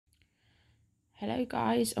Hello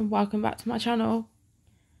guys, and welcome back to my channel.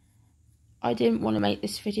 I didn't want to make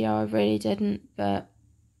this video, I really didn't, but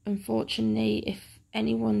unfortunately, if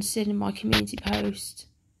anyone's seen my community post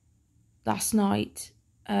last night,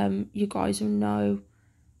 you guys will know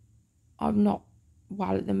I'm not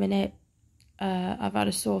well at the minute. I've had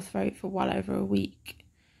a sore throat for well over a week,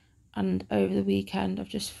 and over the weekend I've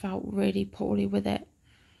just felt really poorly with it.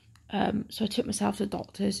 So I took myself to the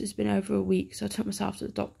doctors. It's been over a week, so I took myself to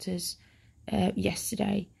the doctors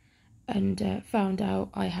yesterday and found out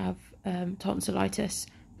I have tonsillitis,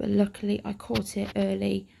 but luckily I caught it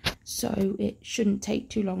early, so it shouldn't take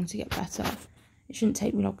too long to get better. It shouldn't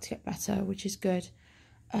take me long to get better, which is good.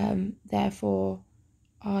 Therefore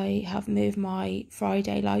I have moved my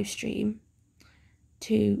Friday live stream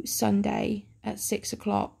to Sunday at 6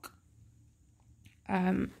 o'clock,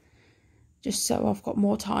 just so I've got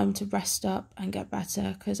more time to rest up and get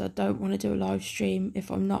better, because I don't want to do a live stream if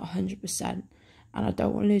I'm not 100%, and I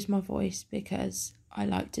don't want to lose my voice, because I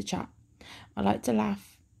like to chat, I like to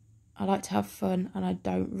laugh, I like to have fun, and I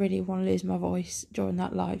don't really want to lose my voice during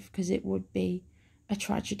that live, because it would be a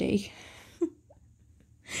tragedy.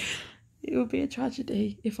 It would be a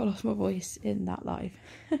tragedy if I lost my voice in that live.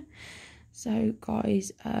 So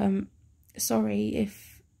guys, sorry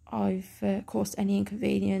if I've caused any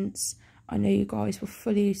inconvenience. I know you guys will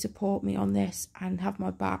fully support me on this and have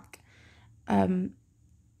my back. I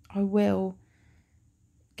will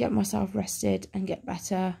get myself rested and get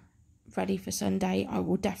better, ready for Sunday. I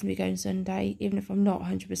will definitely go on Sunday. Even if I'm not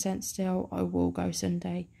 100% still, I will go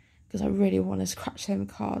Sunday, because I really want to scratch them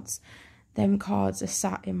cards. Them cards are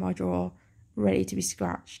sat in my drawer, ready to be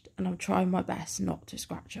scratched, and I'm trying my best not to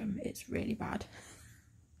scratch them. It's really bad.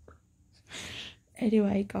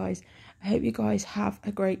 Anyway, guys, I hope you guys have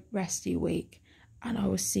a great rest of your week, and I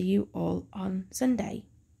will see you all on Sunday.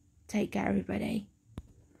 Take care, everybody.